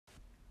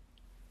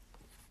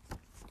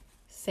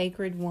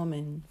Sacred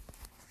Woman,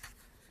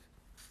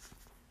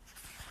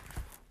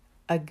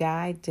 A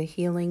Guide to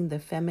Healing the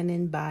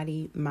Feminine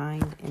Body,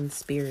 Mind, and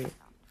Spirit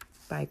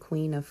by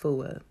Queen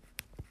Afua.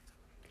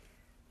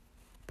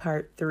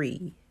 Part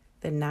 3,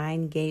 The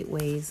 9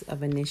 Gateways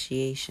of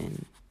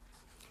Initiation.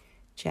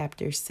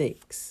 Chapter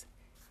 6,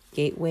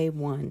 Gateway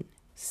 1,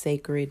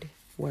 Sacred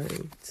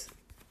Words.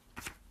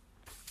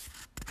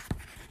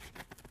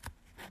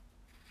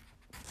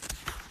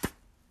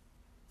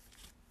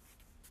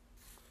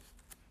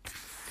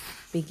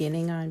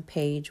 Beginning on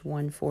page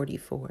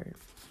 144.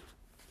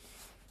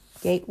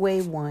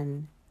 Gateway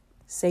 1,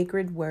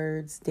 Sacred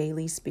Words,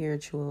 Daily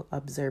Spiritual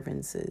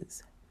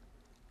Observances.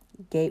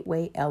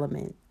 Gateway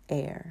Element,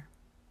 Air.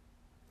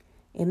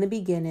 In the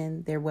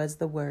beginning there was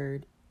the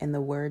Word, and the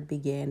Word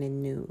began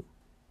anew,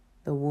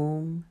 the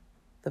womb,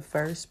 the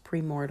first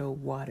primordial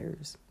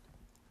waters.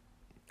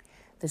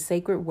 The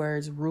sacred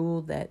words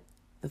ruled at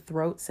the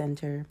throat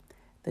center.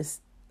 The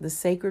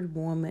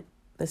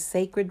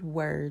sacred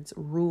words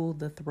rule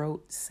the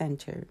throat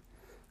center.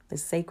 The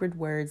sacred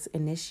words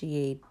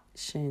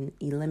initiation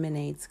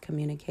eliminates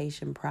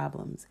communication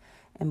problems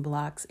and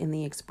blocks in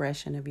the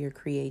expression of your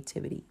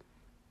creativity.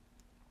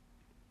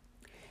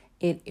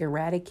 It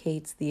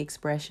eradicates the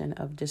expression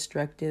of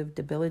destructive,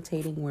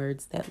 debilitating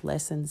words that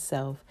lessen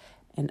self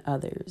and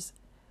others.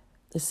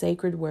 The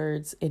sacred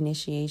words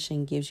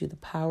initiation gives you the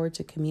power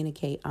to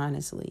communicate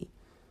honestly,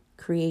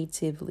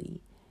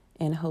 creatively,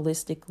 and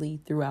holistically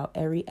throughout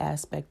every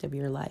aspect of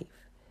your life.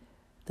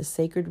 The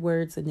sacred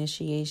words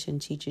initiation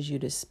teaches you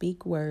to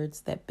speak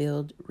words that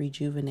build,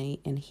 rejuvenate,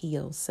 and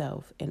heal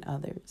self and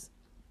others.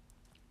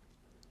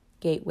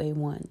 Gateway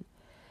 1.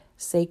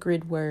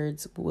 Sacred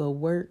words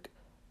work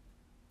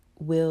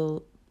will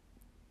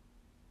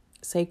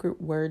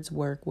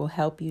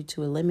help you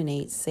to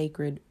eliminate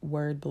sacred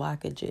word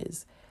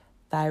blockages,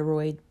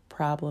 thyroid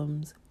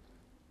problems,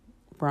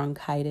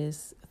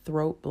 bronchitis,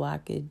 throat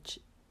blockage,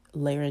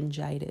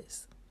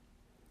 laryngitis.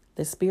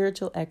 The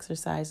spiritual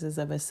exercises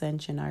of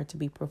ascension are to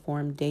be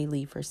performed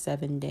daily for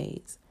 7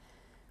 days,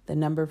 the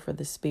number for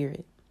the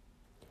spirit.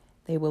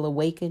 They will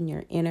awaken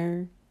your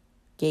inner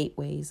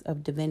gateways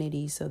of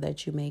divinity so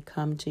that you may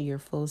come to your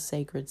full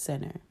sacred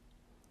center.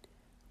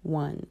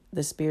 1.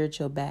 The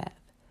spiritual bath.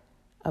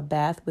 A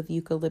bath with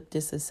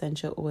eucalyptus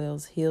essential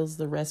oils heals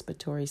the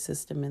respiratory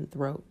system and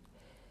throat.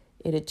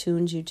 It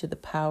attunes you to the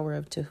power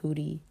of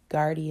Tahuti,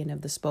 guardian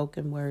of the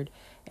spoken word,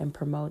 and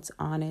promotes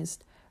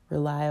honest,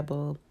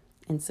 reliable,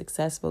 and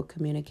successful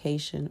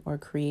communication or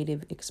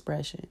creative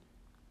expression.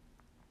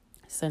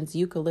 Since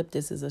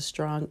eucalyptus is a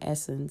strong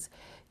essence,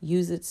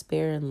 use it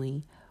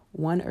sparingly,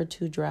 1 or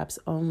 2 drops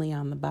only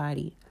on the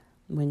body.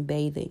 When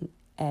bathing,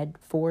 add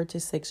 4 to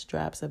 6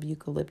 drops of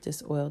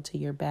eucalyptus oil to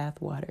your bath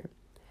water.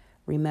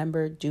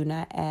 Remember, do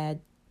not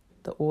add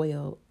the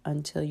oil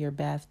until your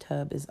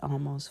bathtub is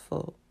almost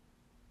full.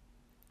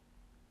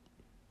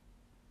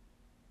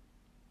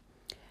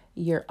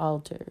 Your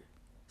altar.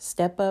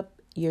 Step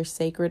up your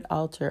sacred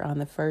altar on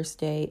the first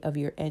day of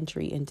your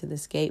entry into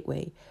this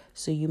gateway,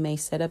 so you may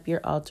set up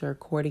your altar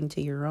according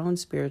to your own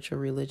spiritual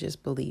religious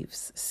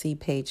beliefs. See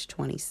page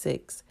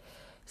 26.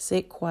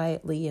 Sit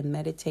quietly and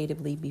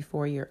meditatively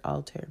before your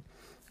altar,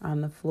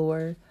 on the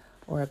floor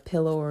or a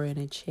pillow or in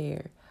a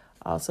chair.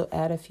 Also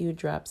add a few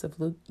drops of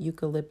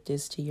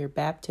eucalyptus to your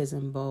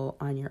baptism bowl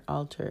on your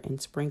altar and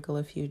sprinkle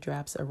a few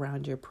drops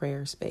around your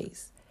prayer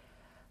space.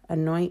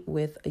 Anoint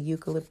with a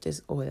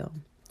eucalyptus oil.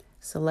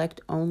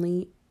 Select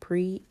only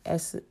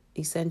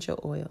essential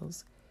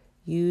oils.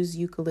 Use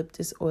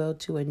eucalyptus oil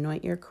to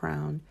anoint your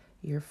crown,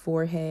 your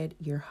forehead,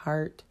 your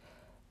heart,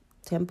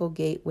 temple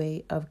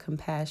gateway of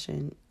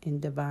compassion and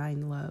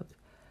divine love,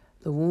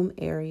 the womb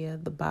area,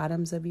 the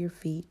bottoms of your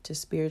feet to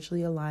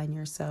spiritually align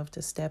yourself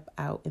to step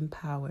out in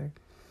power,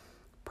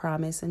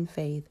 promise and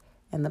faith,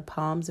 and the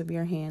palms of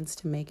your hands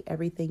to make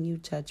everything you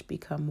touch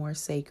become more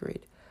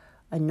sacred.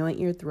 Anoint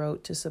your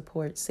throat to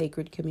support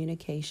sacred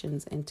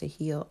communications and to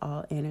heal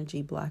all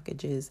energy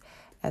blockages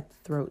at the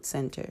throat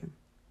center.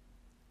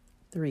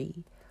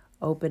 3.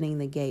 Opening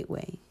the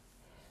gateway.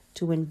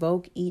 To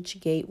invoke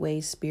each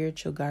gateway's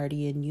spiritual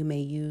guardian, you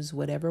may use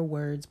whatever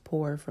words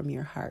pour from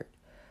your heart.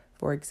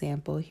 For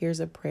example,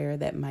 here's a prayer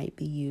that might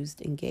be used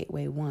in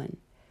Gateway 1.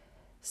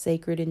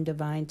 Sacred and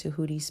divine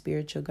Tahuti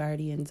spiritual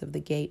guardians of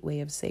the gateway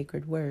of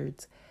sacred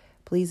words,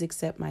 please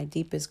accept my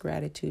deepest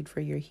gratitude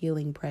for your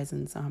healing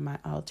presence on my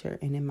altar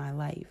and in my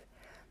life.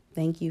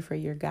 Thank you for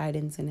your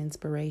guidance and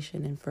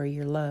inspiration and for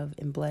your love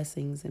and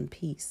blessings and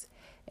peace.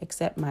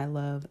 Accept my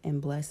love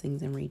and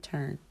blessings in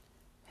return.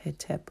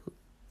 Hetepu.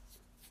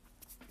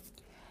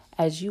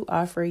 As you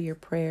offer your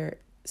prayer,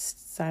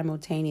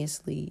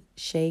 simultaneously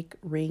shake,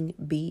 ring,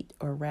 beat,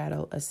 or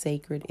rattle a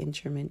sacred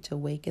instrument to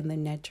awaken the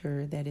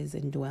nectar that is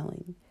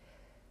indwelling.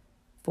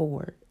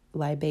 4.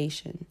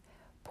 Libation.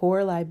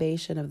 Pour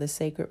libation of the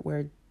sacred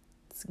words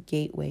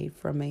gateway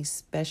from a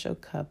special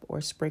cup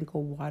or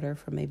sprinkle water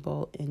from a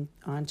bowl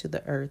onto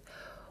the earth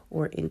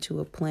or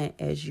into a plant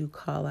as you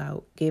call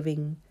out,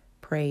 giving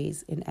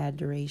praise and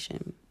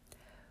adoration.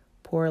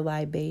 Pour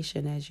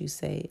libation as you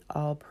say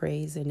all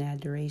praise and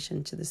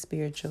adoration to the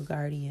spiritual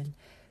guardian,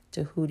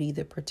 to Hootie,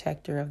 the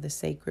protector of the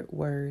sacred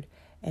word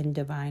and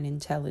divine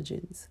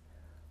intelligence.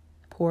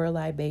 Pour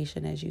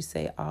libation as you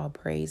say all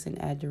praise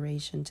and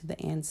adoration to the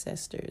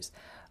ancestors,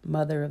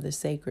 mother of the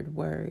sacred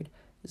word,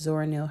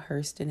 Zora Neale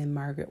Hurston and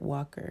Margaret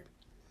Walker.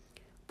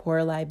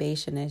 Pour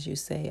libation as you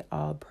say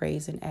all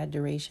praise and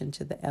adoration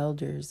to the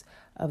elders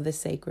of the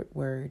sacred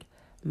word,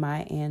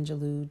 Maya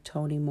Angelou,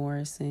 Toni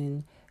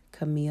Morrison,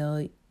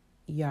 Camille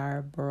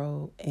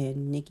Yarbrough,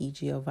 and Nikki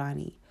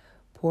Giovanni.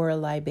 Pour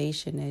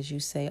libation as you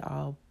say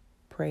all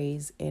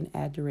praise and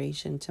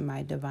adoration to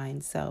my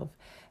divine self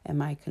and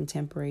my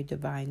contemporary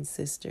divine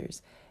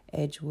sisters,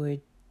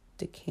 Edgewood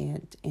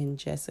DeCant and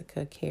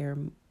Jessica Care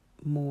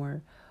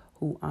Moore,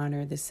 who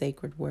honor the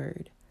sacred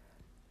word.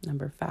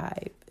 Number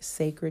 5,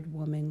 Sacred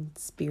Woman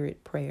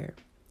Spirit Prayer.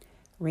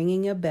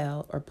 Ringing a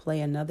bell or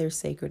play another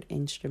sacred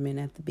instrument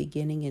at the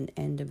beginning and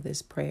end of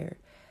this prayer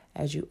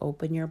as you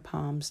open your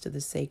palms to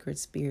the sacred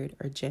spirit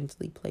or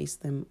gently place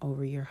them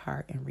over your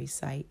heart and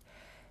recite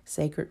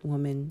Sacred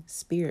Woman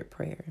Spirit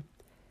Prayer.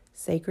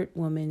 Sacred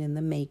woman in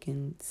the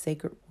making,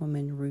 sacred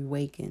woman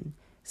rewaken,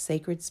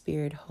 sacred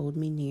spirit hold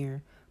me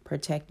near,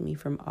 protect me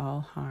from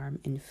all harm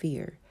and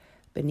fear.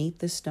 Beneath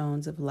the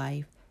stones of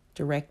life,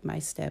 direct my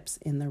steps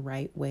in the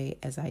right way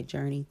as I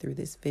journey through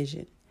this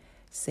vision.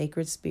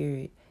 Sacred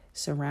spirit,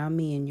 surround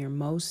me in your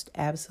most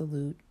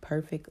absolute,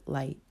 perfect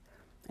light.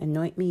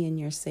 Anoint me in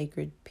your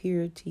sacred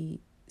purity,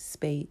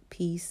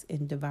 peace,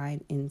 and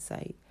divine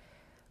insight.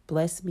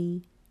 Bless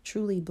me,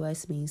 truly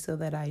bless me, so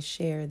that I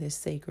share this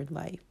sacred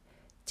life.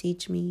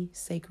 Teach me,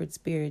 sacred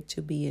spirit,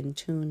 to be in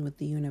tune with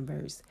the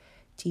universe.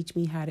 Teach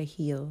me how to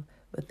heal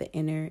with the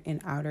inner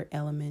and outer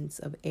elements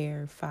of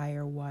air,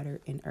 fire,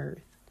 water, and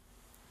earth.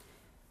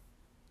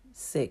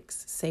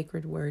 6,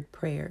 Sacred Word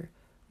Prayer.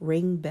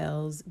 Ring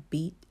bells,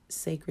 beat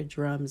sacred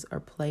drums,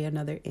 or play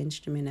another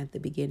instrument at the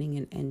beginning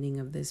and ending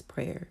of this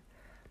prayer.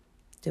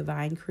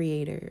 Divine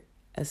Creator,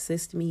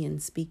 assist me in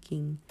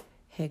speaking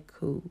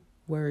haiku,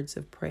 words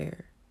of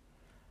prayer.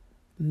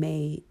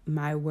 May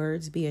my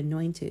words be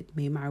anointed.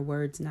 May my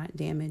words not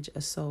damage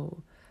a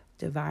soul.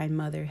 Divine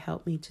Mother,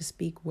 help me to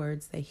speak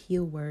words that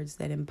heal, words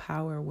that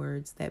empower,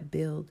 words that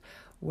build,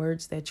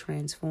 words that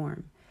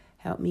transform.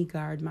 Help me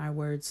guard my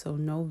words so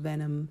no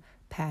venom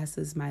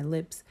passes my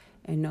lips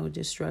and no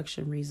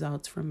destruction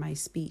results from my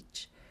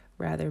speech.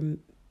 Rather,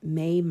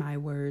 may my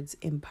words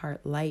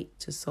impart light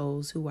to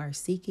souls who are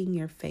seeking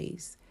your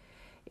face.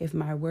 If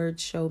my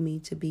words show me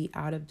to be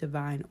out of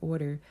divine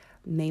order,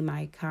 may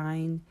my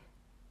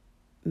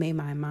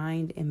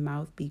mind and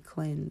mouth be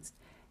cleansed.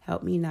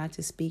 Help me not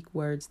to speak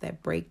words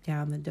that break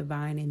down the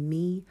divine in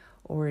me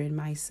or in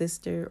my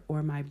sister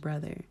or my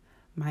brother,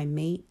 my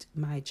mate,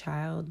 my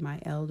child, my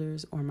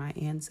elders, or my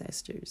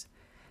ancestors.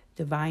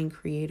 Divine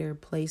Creator,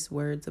 place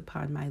words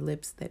upon my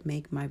lips that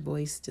make my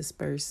voice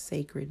disperse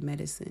sacred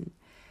medicine.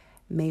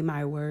 May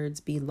my words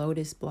be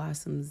lotus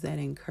blossoms that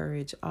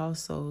encourage all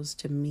souls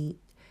to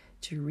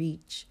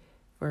reach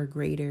for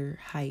greater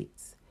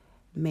heights.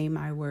 May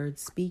my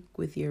words speak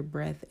with your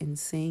breath and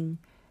sing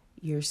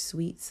your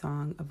sweet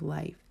song of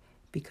life,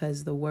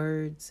 because the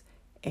words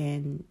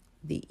and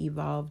the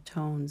evolved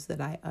tones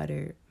that I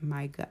utter,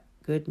 may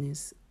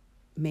goodness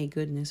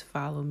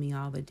follow me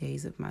all the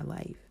days of my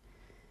life.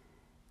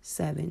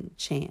 7,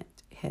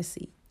 Chant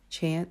Hesi.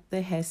 Chant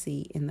the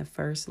Hesi in the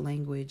first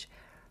language,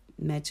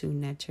 Metu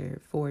Neter,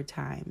 4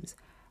 times.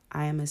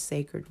 I am a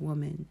sacred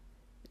woman,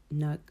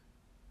 Nuk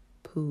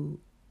Pu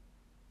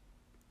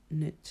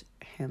Nut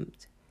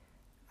Hemt.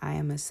 I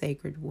am a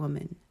sacred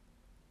woman,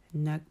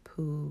 Nuk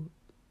Pu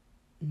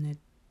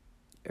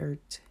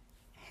Nut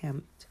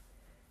Hemt.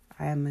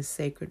 I am a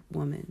sacred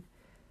woman,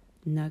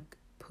 Nuk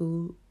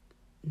Pu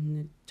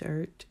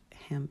Nut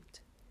Hemt.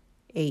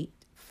 8,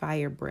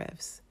 Fire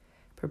breaths.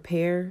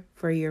 Prepare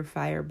for your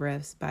fire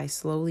breaths by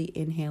slowly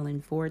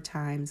inhaling 4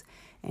 times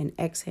and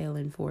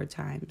exhaling 4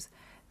 times.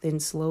 Then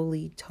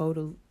slowly,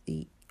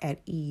 totally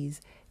at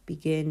ease,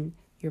 begin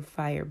your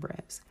fire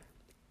breaths.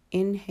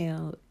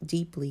 Inhale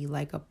deeply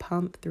like a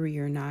pump through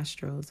your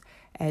nostrils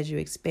as you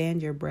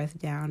expand your breath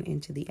down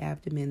into the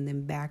abdomen,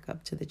 then back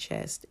up to the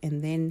chest,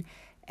 and then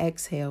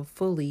exhale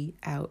fully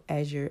out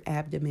as your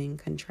abdomen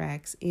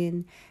contracts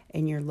in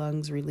and your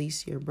lungs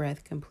release your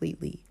breath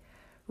completely.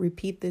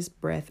 Repeat this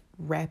breath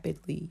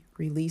rapidly,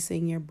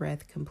 releasing your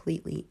breath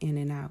completely in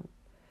and out.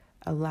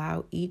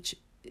 Allow each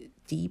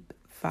deep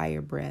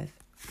fire breath,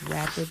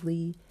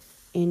 rapidly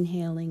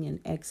inhaling and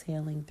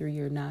exhaling through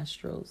your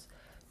nostrils,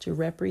 to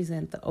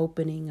represent the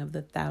opening of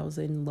the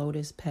 1,000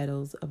 lotus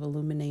petals of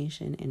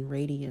illumination and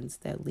radiance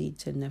that lead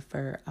to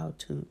Nefer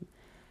Autum,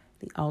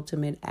 the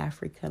ultimate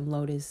African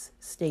lotus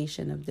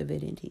station of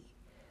divinity.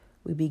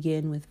 We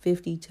begin with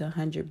 50 to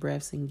 100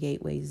 breaths in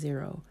Gateway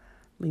 0.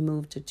 We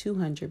move to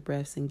 200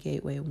 breaths in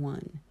Gateway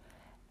 1.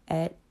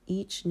 At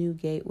each new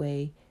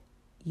gateway,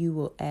 you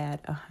will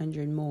add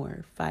 100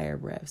 more fire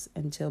breaths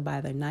until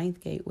by the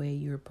 9th gateway,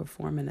 you're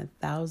performing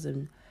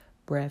 1,000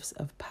 breaths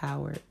of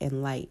power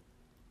and light.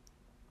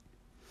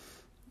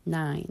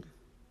 9.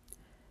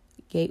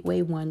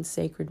 Gateway 1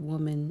 Sacred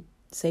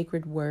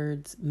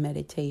Words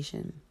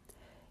Meditation.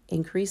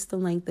 Increase the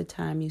length of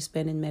time you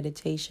spend in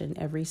meditation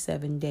every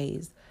 7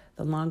 days.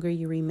 The longer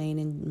you remain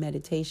in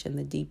meditation,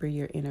 the deeper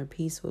your inner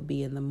peace will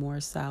be and the more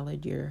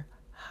solid your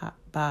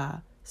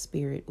Ba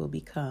spirit will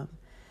become.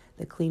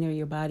 The cleaner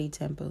your body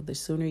tempo, the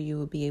sooner you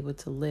will be able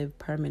to live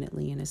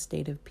permanently in a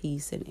state of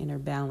peace and inner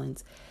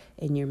balance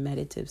in your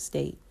meditative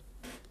state.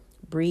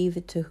 Breathe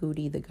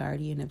Tahuti, the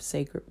guardian of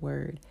sacred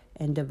word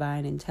and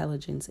divine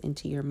intelligence,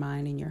 into your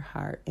mind and your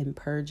heart and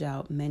purge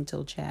out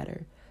mental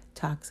chatter,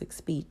 toxic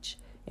speech,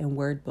 and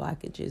word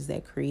blockages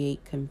that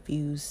create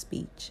confused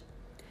speech.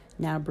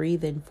 Now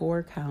breathe in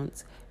 4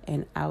 counts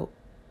and out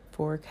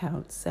 4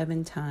 counts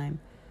 7 times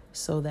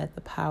so that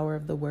the power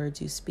of the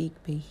words you speak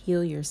may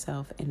heal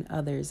yourself and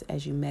others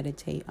as you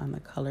meditate on the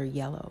color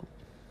yellow.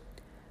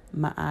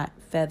 Ma'at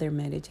Feather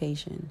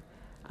Meditation.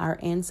 Our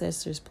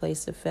ancestors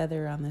placed a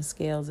feather on the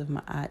scales of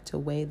Ma'at to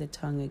weigh the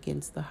tongue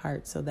against the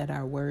heart so that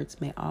our words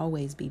may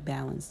always be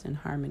balanced in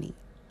harmony.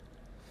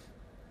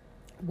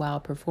 While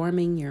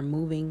performing your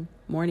morning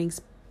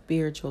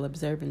spiritual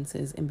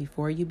observances and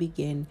before you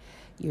begin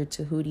your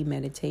Tahuti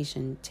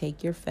meditation,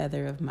 take your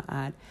feather of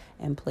Ma'at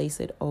and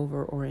place it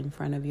over or in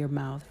front of your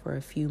mouth for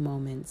a few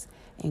moments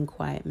in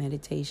quiet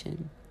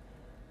meditation.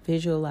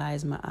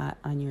 Visualize Ma'at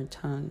on your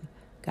tongue,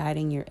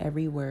 guiding your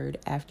every word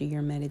after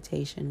your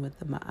meditation with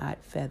the Ma'at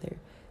feather.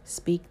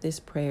 Speak this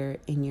prayer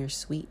in your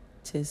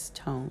sweetest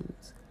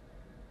tones.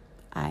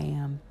 I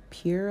am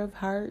pure of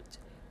heart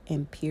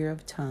and pure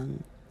of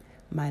tongue.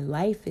 My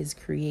life is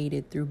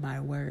created through my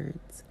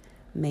words.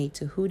 May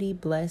Tahuti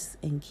bless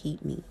and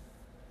keep me.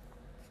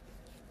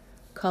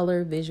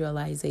 Color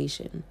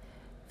visualization.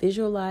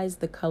 Visualize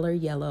the color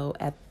yellow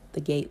at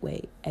the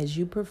gateway. As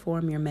you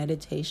perform your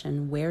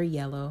meditation, wear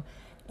yellow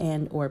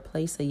and or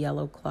place a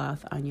yellow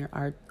cloth on your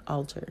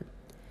altar.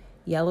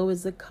 Yellow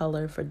is the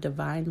color for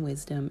divine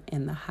wisdom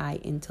and the high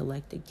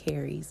intellect it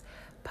carries,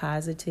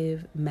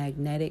 positive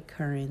magnetic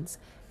currents,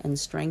 and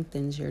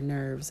strengthens your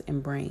nerves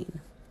and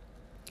brain.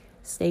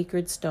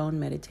 Sacred Stone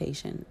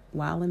Meditation.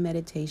 While in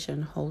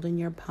meditation, hold in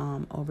your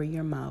palm over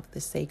your mouth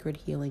the sacred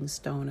healing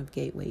stone of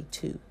Gateway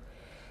 2.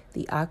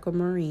 The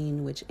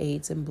aquamarine, which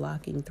aids in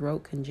blocking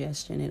throat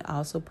congestion, it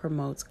also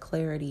promotes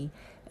clarity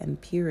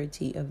and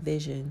purity of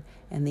vision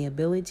and the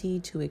ability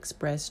to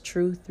express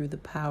truth through the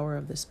power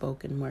of the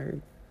spoken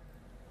word.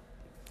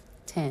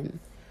 10.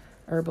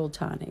 Herbal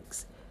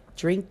tonics.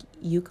 Drink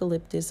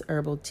eucalyptus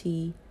herbal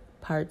tea,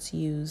 parts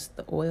used.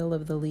 The oil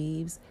of the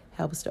leaves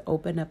helps to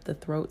open up the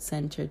throat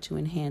center to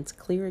enhance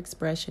clear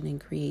expression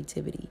and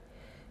creativity.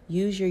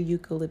 Use your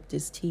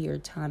eucalyptus tea or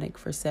tonic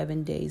for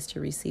 7 days to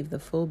receive the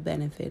full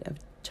benefit of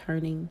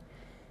turning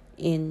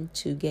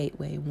into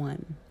Gateway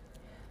 1.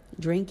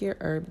 Drink your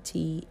herb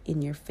tea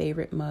in your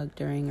favorite mug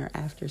during or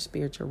after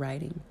spiritual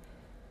writing.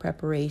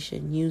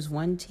 Preparation. Use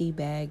 1 tea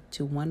bag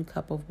to 1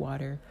 cup of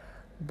water.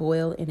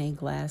 Boil in a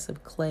glass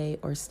of clay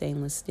or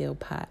stainless steel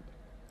pot.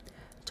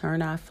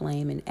 Turn off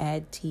flame and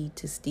add tea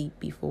to steep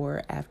before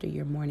or after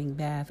your morning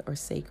bath or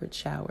sacred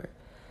shower.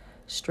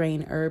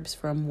 Strain herbs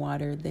from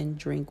water, then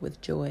drink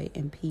with joy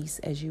and peace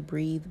as you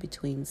breathe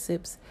between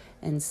sips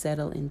and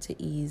settle into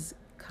ease,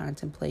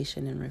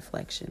 contemplation, and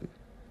reflection.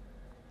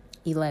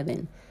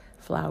 11.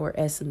 Flower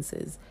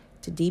essences.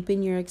 To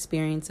deepen your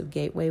experience of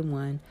Gateway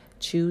 1,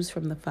 choose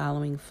from the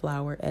following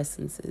flower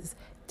essences.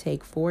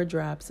 Take 4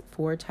 drops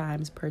 4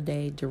 times per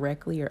day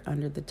directly or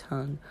under the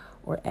tongue,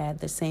 or add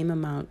the same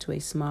amount to a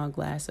small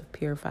glass of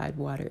purified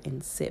water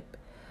and sip.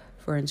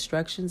 For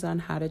instructions on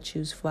how to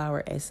choose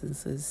flower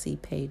essences, see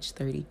page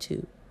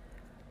 32.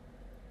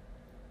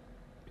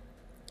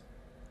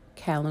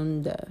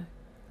 Kalunda.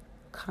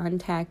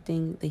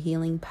 Contacting the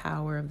healing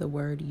power of the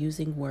word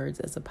using words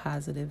as a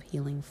positive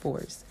healing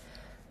force.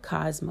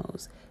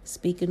 Cosmos.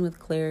 Speaking with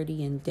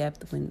clarity and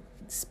depth when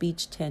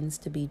speech tends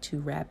to be too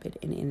rapid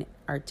and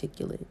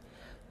inarticulate.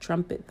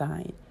 Trumpet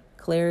vine.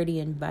 Clarity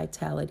and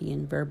vitality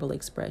in verbal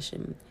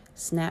expression.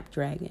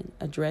 Snapdragon.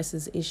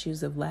 Addresses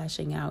issues of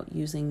lashing out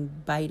using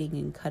biting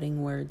and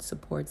cutting words,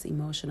 supports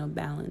emotional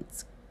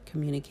balance,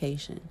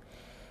 communication.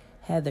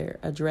 Heather.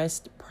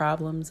 Addressed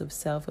problems of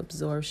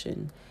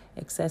self-absorption,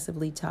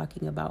 excessively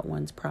talking about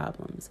one's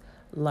problems.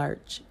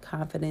 Larch.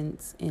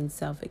 Confidence in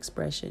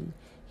self-expression,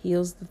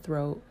 heals the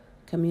throat,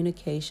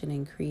 communication,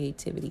 and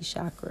creativity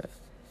chakra.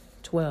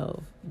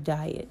 12.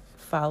 Diet.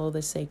 Follow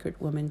the Sacred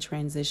Woman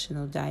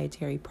transitional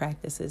dietary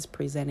practices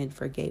presented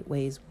for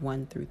Gateways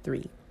 1 through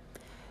 3.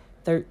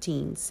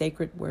 13.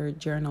 Sacred Word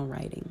journal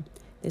writing.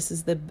 This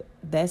is the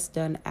best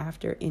done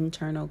after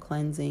internal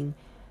cleansing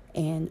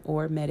and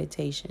or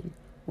meditation.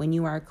 When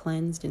you are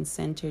cleansed and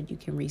centered, you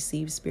can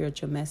receive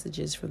spiritual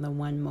messages from the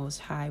One Most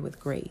High with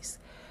grace.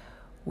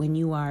 When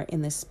you are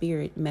in the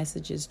spirit,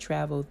 messages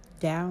travel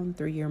down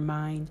through your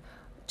mind,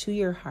 to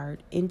your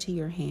heart, into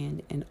your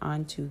hand, and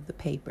onto the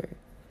paper.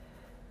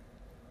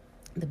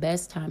 The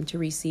best time to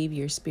receive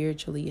your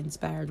spiritually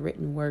inspired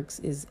written works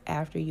is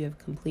after you have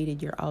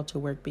completed your altar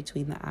work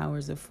between the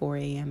hours of 4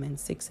 a.m. and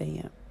 6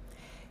 a.m.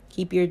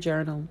 Keep your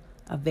journal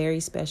a very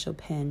special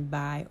pen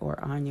by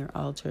or on your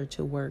altar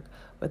to work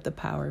with the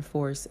power,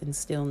 force, and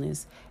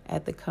stillness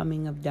at the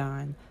coming of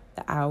dawn,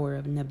 the hour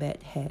of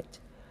Nebet Het.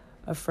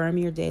 Affirm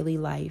your daily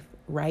life.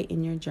 Write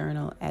in your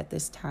journal at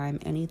this time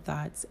any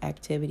thoughts,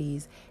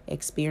 activities,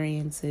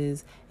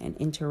 experiences, and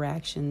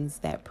interactions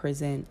that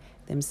present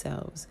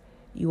themselves.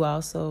 You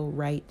also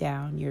write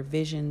down your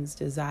visions,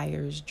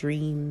 desires,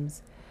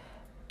 dreams,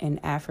 and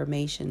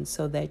affirmations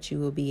so that you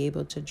will be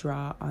able to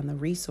draw on the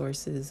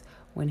resources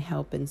when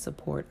help and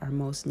support are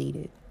most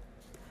needed.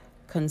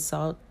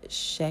 Consult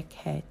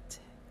Shekhet.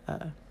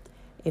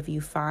 If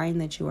you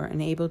find that you are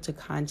unable to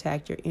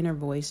contact your inner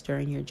voice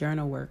during your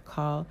journal work,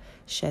 call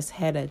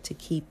Shesheta to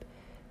keep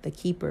the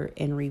keeper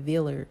and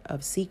revealer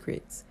of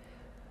secrets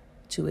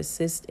to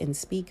assist and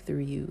speak through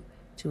you.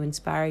 To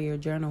inspire your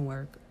journal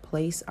work,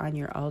 place on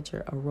your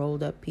altar a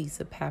rolled up piece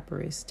of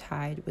papyrus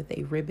tied with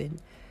a ribbon.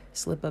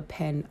 Slip a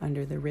pen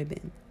under the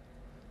ribbon.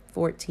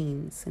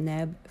 14.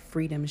 Seneb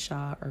Freedom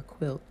Shawl or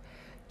quilt.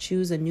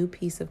 Choose a new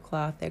piece of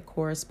cloth that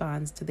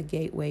corresponds to the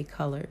gateway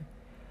color.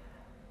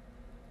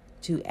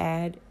 To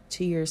add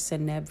to your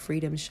Seneb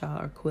Freedom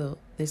Shawl or quilt,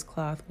 this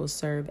cloth will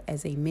serve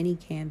as a mini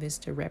canvas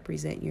to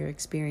represent your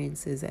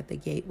experiences at the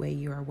gateway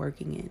you are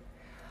working in.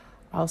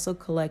 Also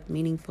collect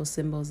meaningful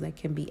symbols that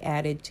can be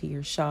added to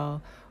your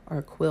shawl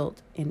or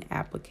quilt in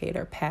applique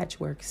or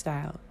patchwork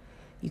style.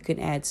 You can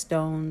add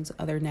stones,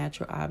 other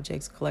natural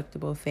objects,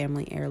 collectible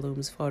family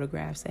heirlooms,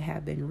 photographs that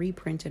have been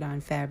reprinted on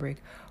fabric,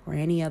 or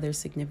any other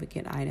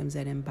significant items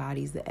that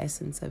embodies the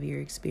essence of your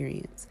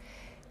experience.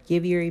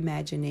 Give your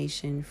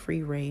imagination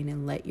free rein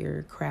and let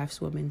your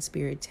craftswoman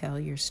spirit tell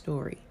your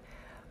story.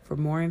 For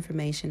more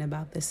information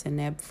about the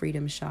Seneb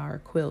Freedom Shawl or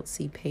quilt,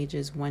 see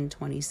pages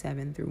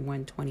 127 through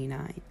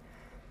 129.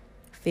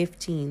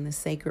 15. The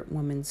Sacred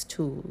Woman's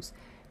Tools.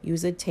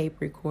 Use a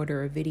tape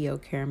recorder or video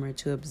camera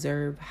to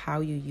observe how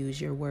you use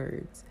your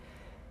words.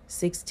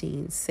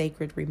 16.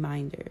 Sacred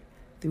Reminder.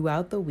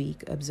 Throughout the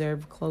week,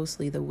 observe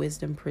closely the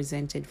wisdom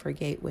presented for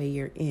Gateway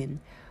you're in.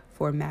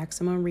 For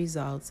maximum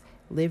results,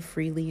 live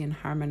freely and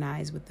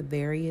harmonize with the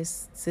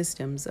various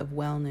systems of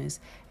wellness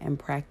and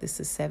practice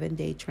the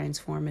 7-day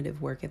transformative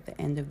work at the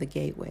end of the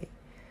Gateway.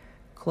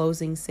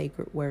 Closing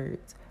sacred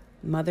words.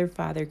 Mother,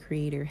 Father,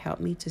 Creator, help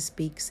me to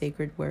speak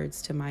sacred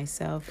words to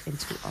myself and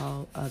to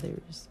all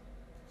others.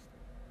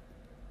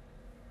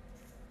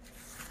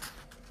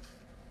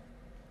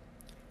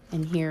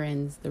 And here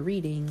ends the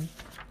reading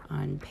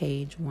on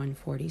page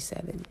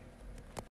 147.